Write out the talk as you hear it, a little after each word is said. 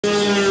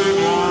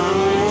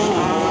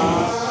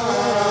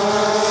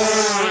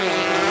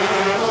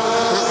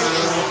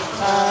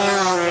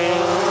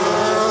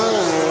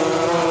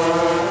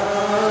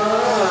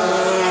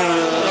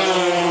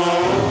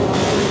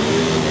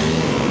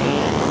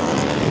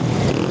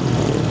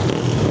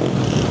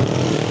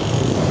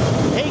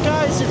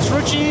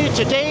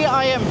Today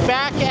I am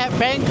back at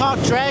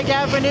Bangkok Drag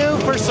Avenue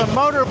for some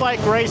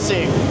motorbike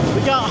racing.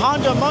 We got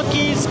Honda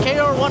Monkeys,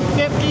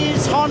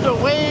 KR150s, Honda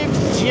Waves,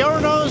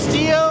 Giornos,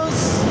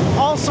 Dios,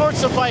 all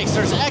sorts of bikes.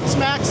 There's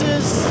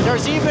X-Maxes,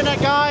 there's even a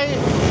guy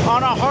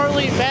on a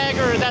Harley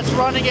bagger that's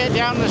running it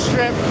down the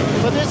strip.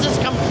 But this is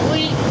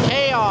complete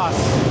chaos.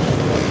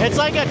 It's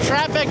like a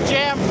traffic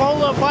jam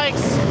full of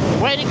bikes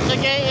waiting to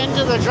get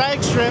into the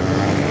drag strip,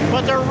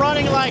 but they're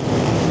running like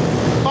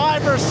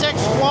 5 or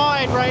 6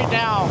 wide right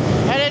now,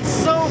 and it's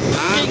so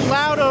fucking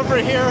loud over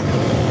here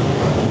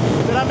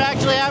that I'm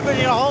actually having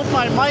to hold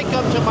my mic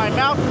up to my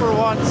mouth for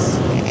once.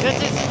 This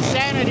is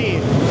insanity.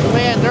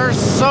 Man, there's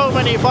so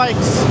many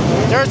bikes.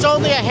 There's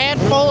only a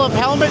handful of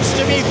helmets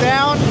to be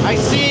found. I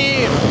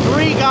see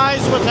 3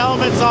 guys with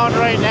helmets on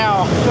right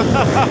now.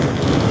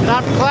 And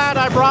I'm glad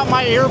I brought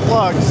my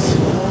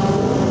earplugs.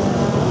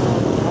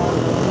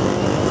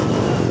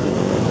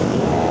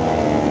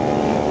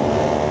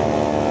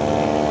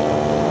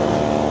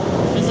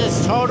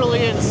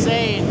 Totally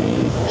insane.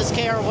 This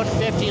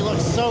KR150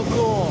 looks so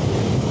cool.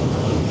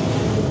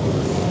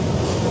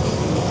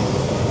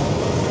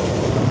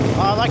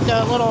 I like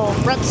the little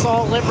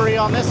Repsol livery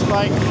on this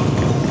bike.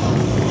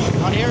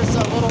 On here's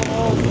a little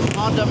old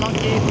Honda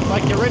Monkey,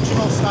 like the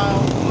original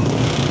style.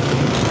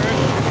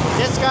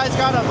 This guy's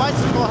got a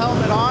bicycle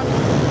helmet on.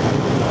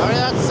 I mean,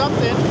 that's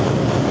something.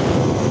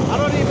 I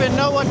don't even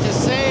know what to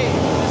say.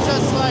 It's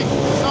just like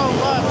so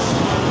much.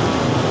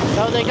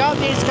 So they got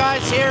these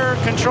guys here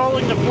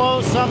controlling the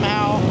flow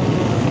somehow,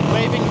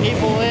 waving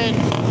people in.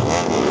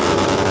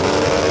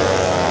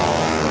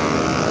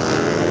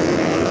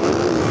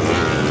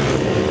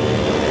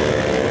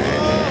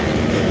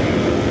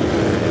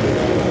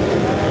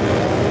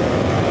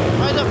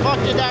 Why the fuck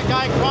did that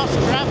guy cross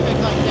traffic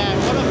like that?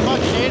 What a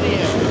fucking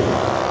idiot.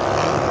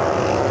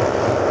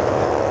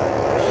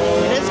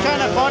 It is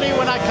kind of funny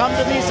when I come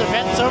to these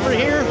events over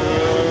here.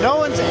 No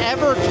one's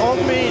ever told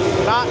me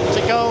not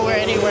to go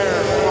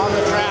anywhere on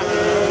the track.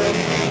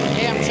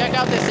 Damn, check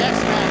out this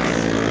X-Max.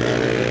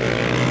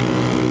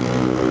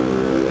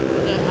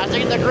 I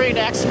think the green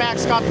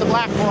X-Max got the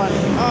black one.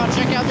 Oh,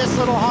 check out this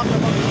little Honda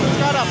monkey. It's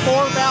got a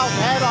 4-valve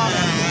head on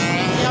it.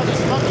 See how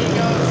this monkey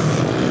goes.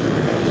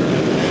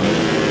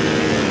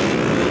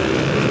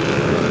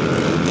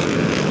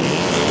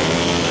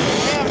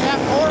 Damn, that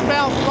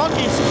 4-valve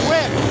monkey's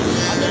quick.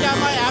 I think I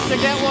might have to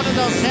get one of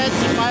those heads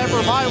if I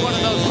ever buy one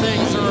of those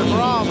things, or a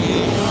Grom.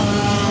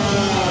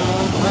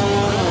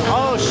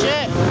 Oh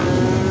shit!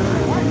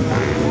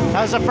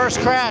 That was the first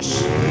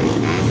crash.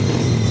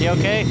 Is he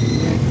okay?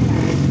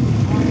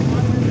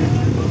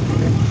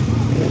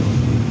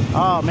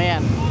 Oh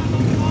man.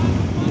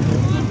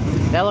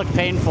 That looked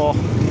painful.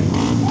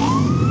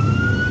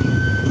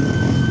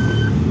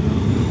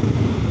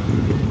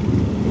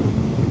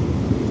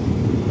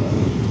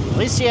 At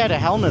least he had a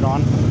helmet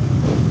on.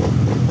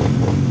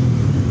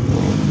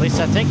 At least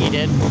I think he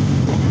did.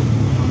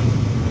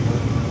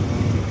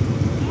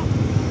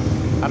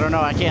 I don't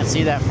know, I can't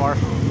see that far.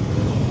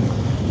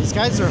 These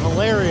guys are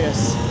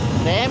hilarious.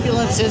 The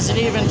ambulance isn't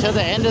even to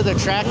the end of the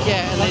track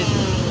yet,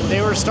 and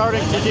they were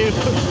starting to do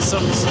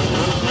some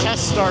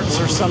test starts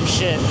or some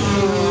shit.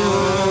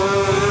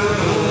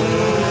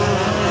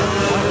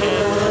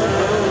 Okay.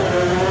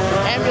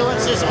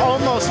 Ambulance is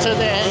almost to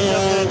the end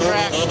of the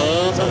track,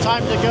 so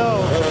time to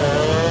go.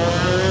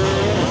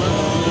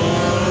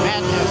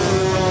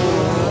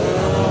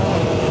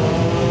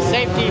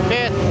 Safety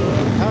fifth.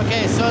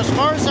 Okay, so as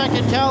far as I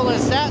can tell,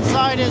 is that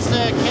side is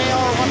the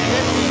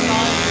KR150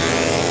 side,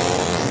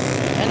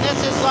 and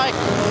this is like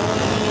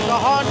the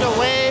Honda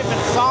Wave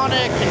and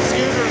Sonic and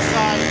Scooter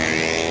side.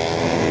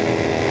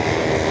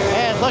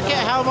 And look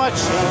at how much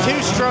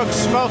 2-stroke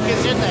smoke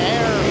is in the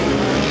air.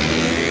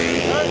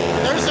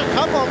 There's a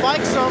couple of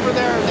bikes over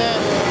there that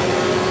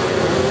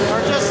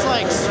are just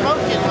like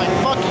smoking like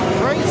fucking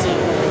crazy.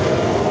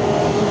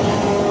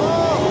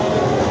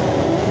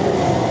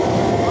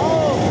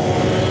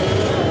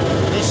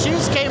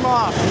 Came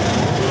off.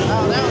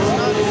 Oh, that was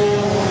nuts.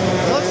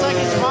 Looks like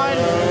he's fine.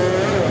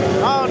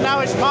 Oh,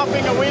 now he's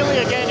popping a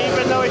wheelie again,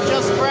 even though he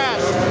just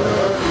crashed.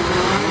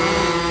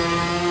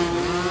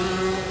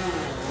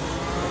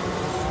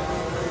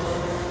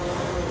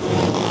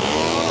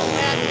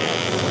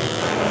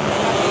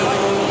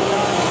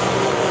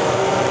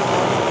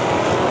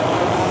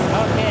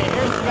 Okay,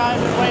 here's the guy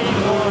I've been waiting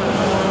for.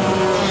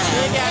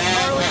 Big ass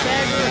Harley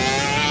bagger.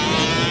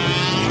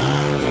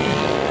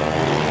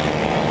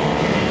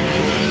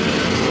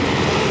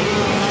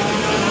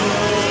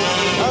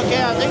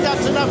 Okay, I think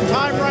that's enough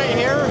time right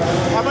here.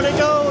 I'm gonna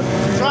go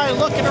try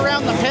looking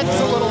around the pits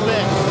a little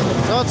bit.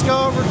 So let's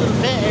go over to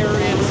the pit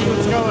area and see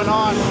what's going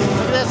on.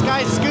 Look at this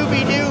guy's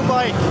Scooby-Doo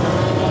bike.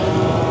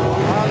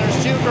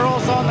 There's 2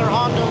 girls on their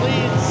Honda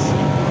leads.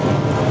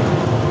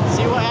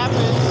 See what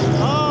happens.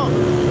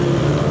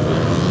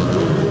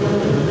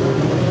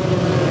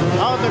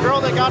 Oh, the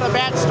girl that got a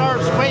bad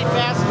start's way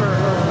faster.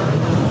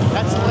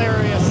 That's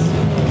hilarious.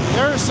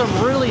 There are some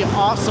really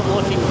awesome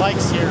looking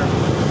bikes here.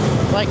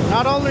 Like,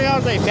 not only are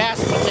they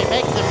fast, but they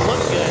make them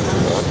look good.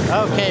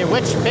 Okay,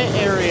 which pit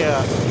area?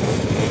 I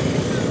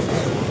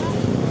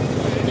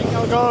think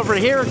I'll go over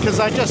here because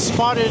I just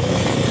spotted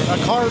a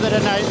car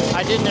that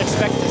I didn't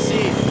expect to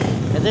see.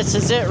 And this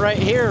is it right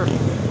here,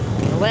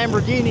 the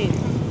Lamborghini.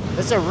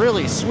 It's a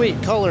really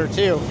sweet color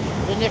too.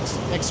 Didn't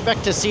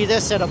expect to see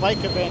this at a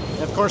bike event.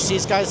 Of course,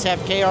 these guys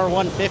have KR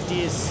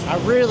 150s. I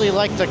really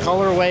like the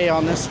colorway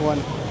on this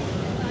one.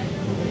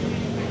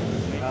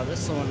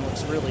 This one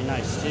looks really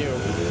nice too.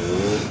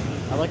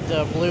 I like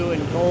the blue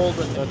and gold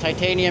with the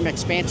titanium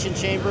expansion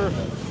chamber.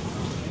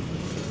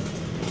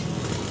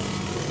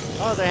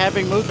 Oh, they're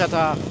having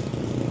mukata.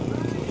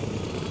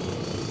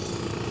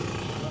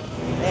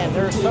 Man,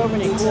 there are so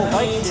many cool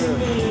bikes here.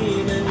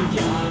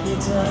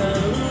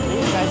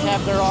 These guys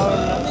have their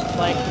own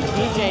like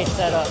DJ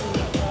setup.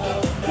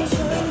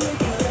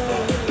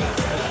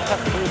 Cut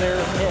through their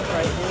pit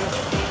right here.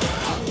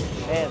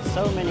 Man,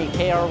 so many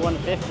KR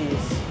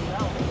 150s.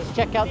 Let's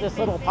check out this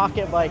little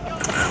pocket bike.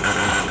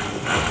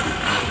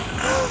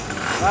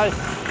 Nice.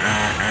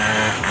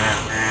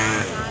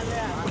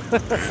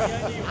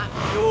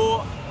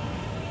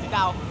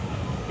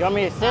 You want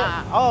me to sit?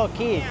 Oh,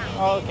 key.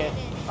 Oh, okay.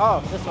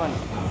 Oh, this one.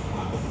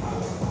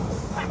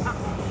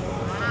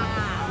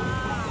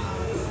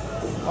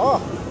 Oh.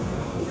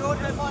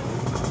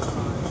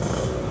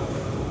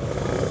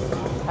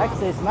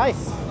 Actually, it's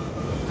nice.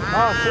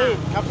 Oh,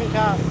 sweet. Company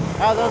car.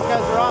 Oh, those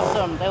guys are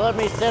awesome. They let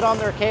me sit on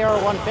their KR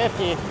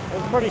 150. It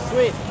was pretty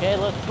sweet. Okay,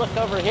 let's look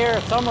over here.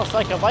 It's almost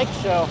like a bike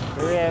show.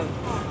 Here we have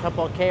a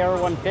couple of KR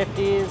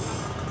 150s,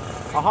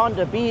 a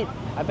Honda Beat.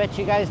 I bet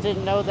you guys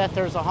didn't know that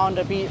there's a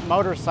Honda Beat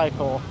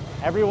motorcycle.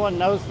 Everyone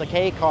knows the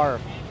K car,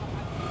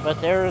 but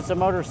there is a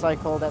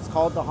motorcycle that's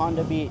called the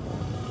Honda Beat.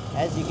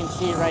 As you can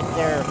see right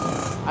there,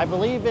 I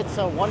believe it's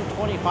a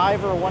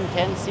 125 or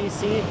 110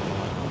 cc.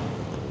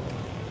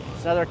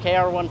 It's another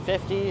KR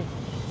 150,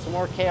 some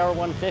more KR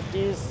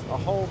 150s, a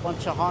whole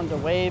bunch of Honda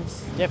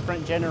Waves,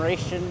 different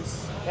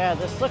generations. Yeah,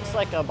 this looks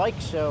like a bike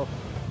show.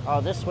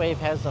 Oh, this Wave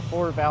has a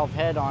 4-valve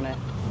head on it.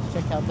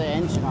 Check out the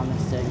engine on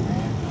this thing.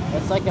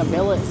 It's like a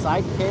billet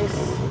side case.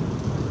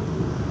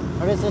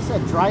 What is this, a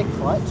dry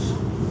clutch?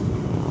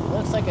 It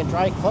looks like a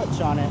dry clutch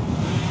on it.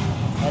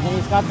 And then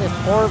he's got this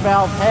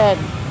 4-valve head.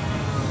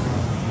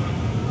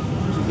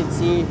 As you can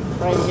see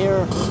right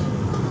here,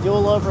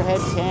 dual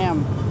overhead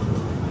cam.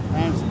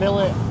 And it's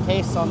billet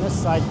case on this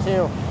side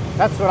too.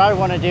 That's what I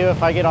want to do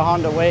if I get a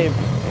Honda Wave.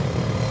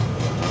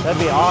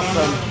 That'd be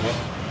awesome.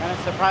 And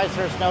I'm surprised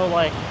there's no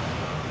like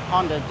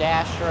Honda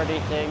Dash or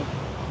anything.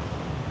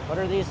 What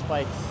are these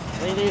bikes?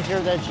 I think these are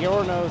the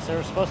Giornos.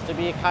 They're supposed to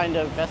be kind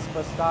of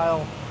Vespa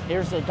style.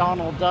 Here's a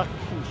Donald Duck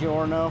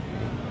Giorno.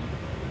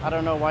 I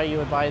don't know why you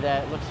would buy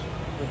that. It looks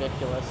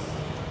ridiculous.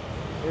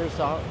 Here's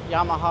a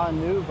Yamaha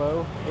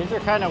Nuvo. These are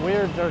kind of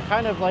weird. They're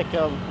kind of like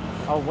a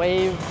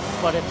Wave,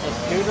 but it's a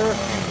scooter.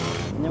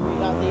 And then we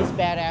got these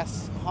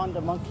badass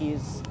Honda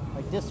Monkeys.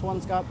 Like this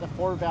one's got the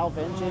 4-valve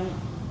engine.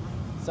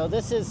 So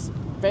this is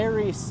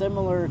very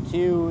similar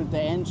to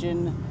the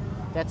engine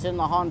that's in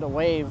the Honda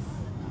Wave.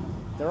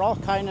 They're all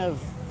kind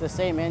of the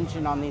same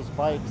engine on these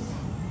bikes.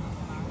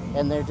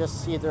 And they're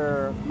just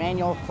either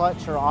manual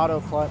clutch or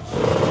auto clutch.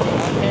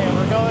 Okay,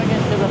 we're going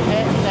into the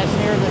pit that's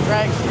near the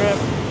drag strip. I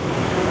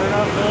don't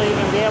know if they'll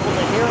even be able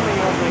to hear me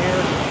over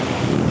here.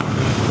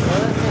 So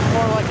this is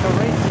more like a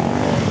racing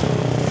pit.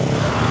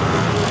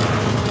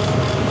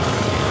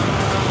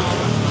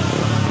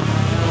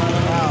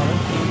 Wow,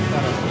 this thing's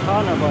got a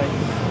ton of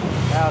bikes.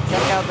 Wow,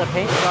 check out the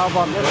paint job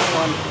on this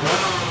one.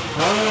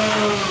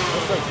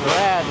 This looks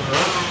rad.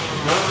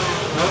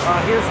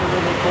 Here's a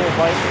really cool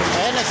bike.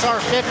 The NSR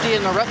 50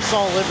 in the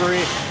Repsol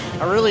livery.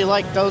 I really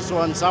like those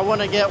ones. I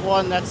want to get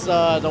one that's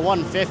the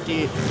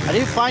 150. I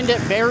do find it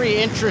very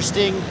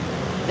interesting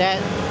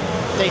that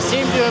they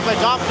seem to have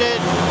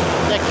adopted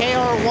the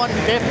KR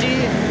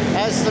 150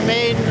 as the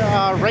main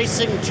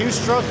racing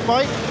two-stroke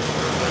bike,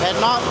 and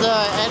not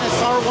the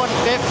NSR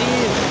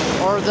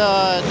 150 or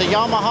the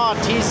Yamaha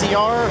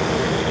TZR.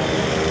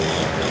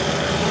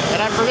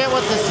 And I forget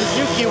what the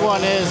Suzuki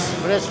one is,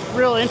 but it's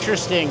real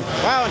interesting.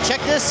 Wow, check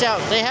this out.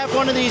 They have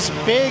one of these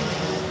big,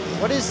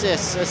 what is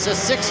this? It's a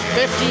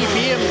 650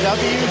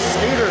 BMW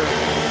scooter.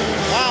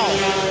 Wow.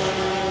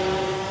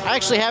 I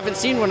actually haven't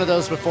seen one of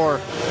those before.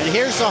 And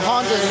here's a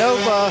Honda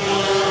Nova.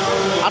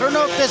 I don't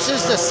know if this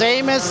is the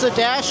same as the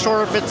Dash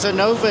or if it's a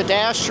Nova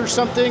Dash or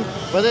something,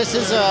 but this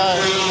is a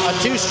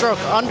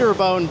two-stroke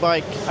underbone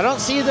bike. I don't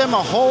see them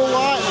a whole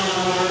lot,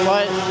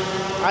 but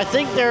I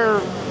think they're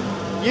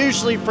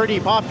usually pretty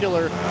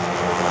popular.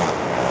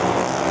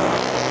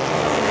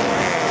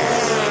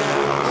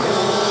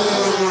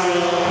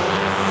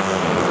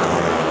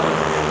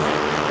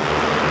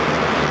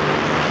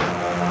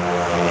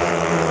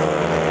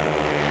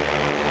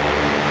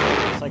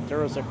 Looks like there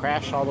was a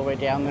crash all the way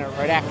down there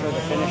right after the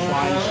finish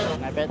line,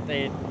 and I bet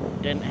they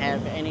didn't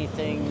have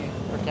anything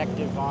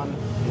protective on.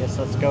 I guess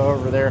let's go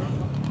over there.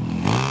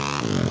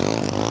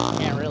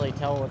 Can't really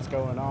tell what's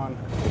going on.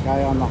 The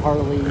guy on the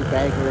Harley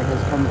bagger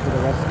has come to the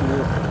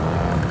rescue,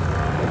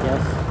 I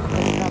guess. We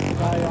got the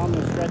guy on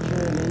the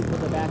stretcher.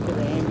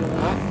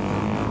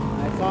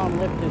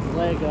 lift his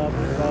leg up,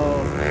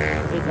 so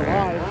he's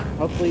alive.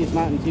 Hopefully he's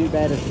not in too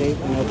bad a shape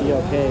and he'll be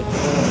okay.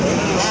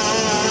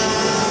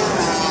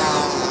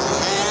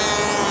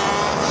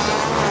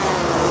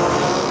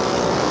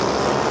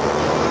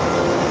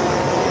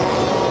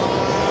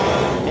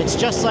 It's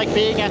just like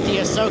being at the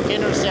Asok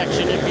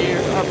intersection if you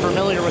are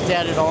familiar with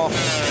that at all.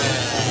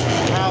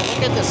 Now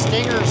look at the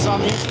stingers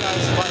on these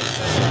guys' bikes.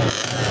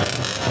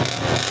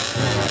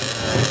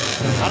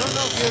 I don't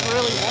know if you'd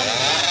really want it.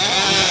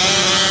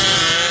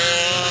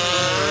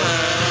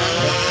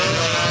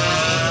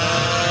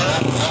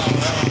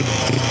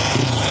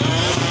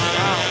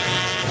 Wow,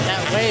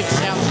 that wave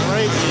sounds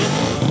crazy.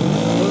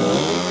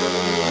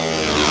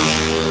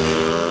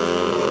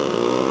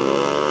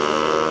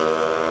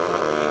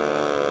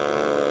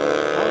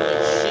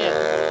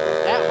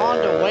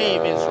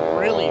 Is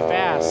really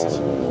fast.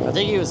 I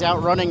think he was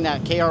outrunning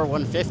that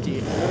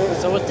KR150.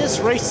 So with this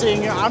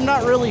racing, I'm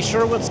not really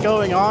sure what's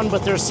going on,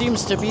 but there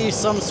seems to be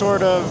some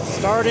sort of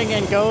starting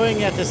and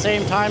going at the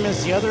same time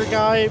as the other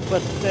guy,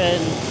 but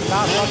then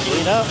not fucking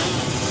it up.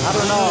 I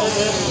don't know.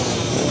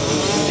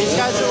 These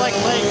guys are like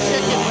playing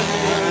chicken with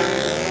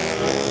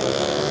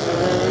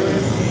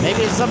me.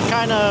 Maybe it's some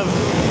kind of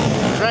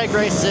drag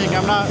racing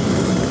I'm not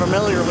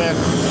familiar with.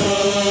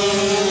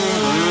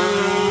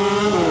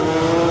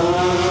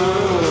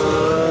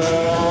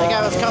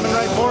 Coming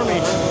right for me.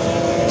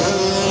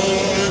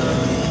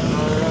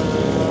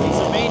 He's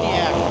a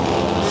maniac.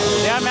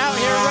 Yeah, I'm out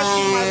here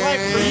risking my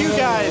life for you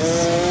guys.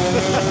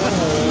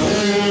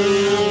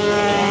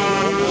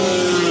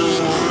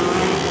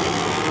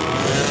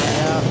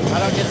 Yeah, I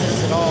don't get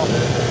this at all.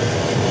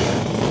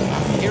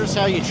 Here's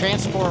how you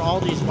transport all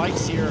these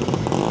bikes here. You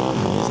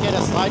just get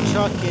a slide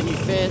truck and you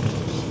fit,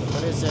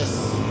 what is this,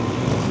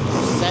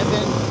 7,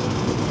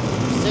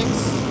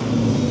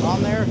 6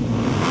 on there?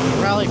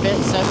 You probably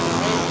fit 7 or 8.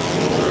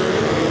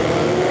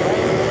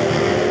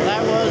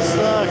 That was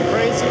the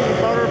crazy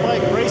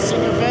motorbike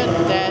racing event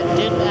that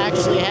didn't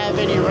actually have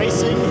any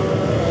racing.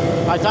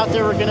 I thought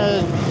they were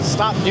gonna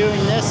stop doing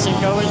this and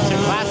go into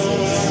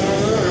classes,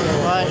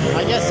 but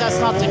I guess that's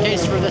not the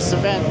case for this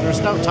event.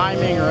 There's no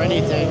timing or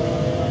anything.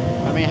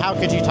 I mean, how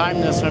could you time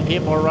this when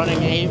people are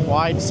running 8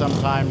 wide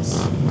sometimes?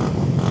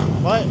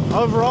 But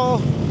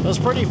overall, it was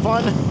pretty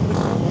fun.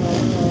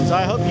 So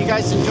I hope you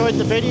guys enjoyed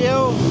the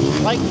video.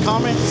 Like,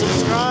 comment,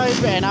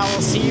 subscribe, and I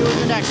will see you in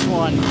the next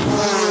one.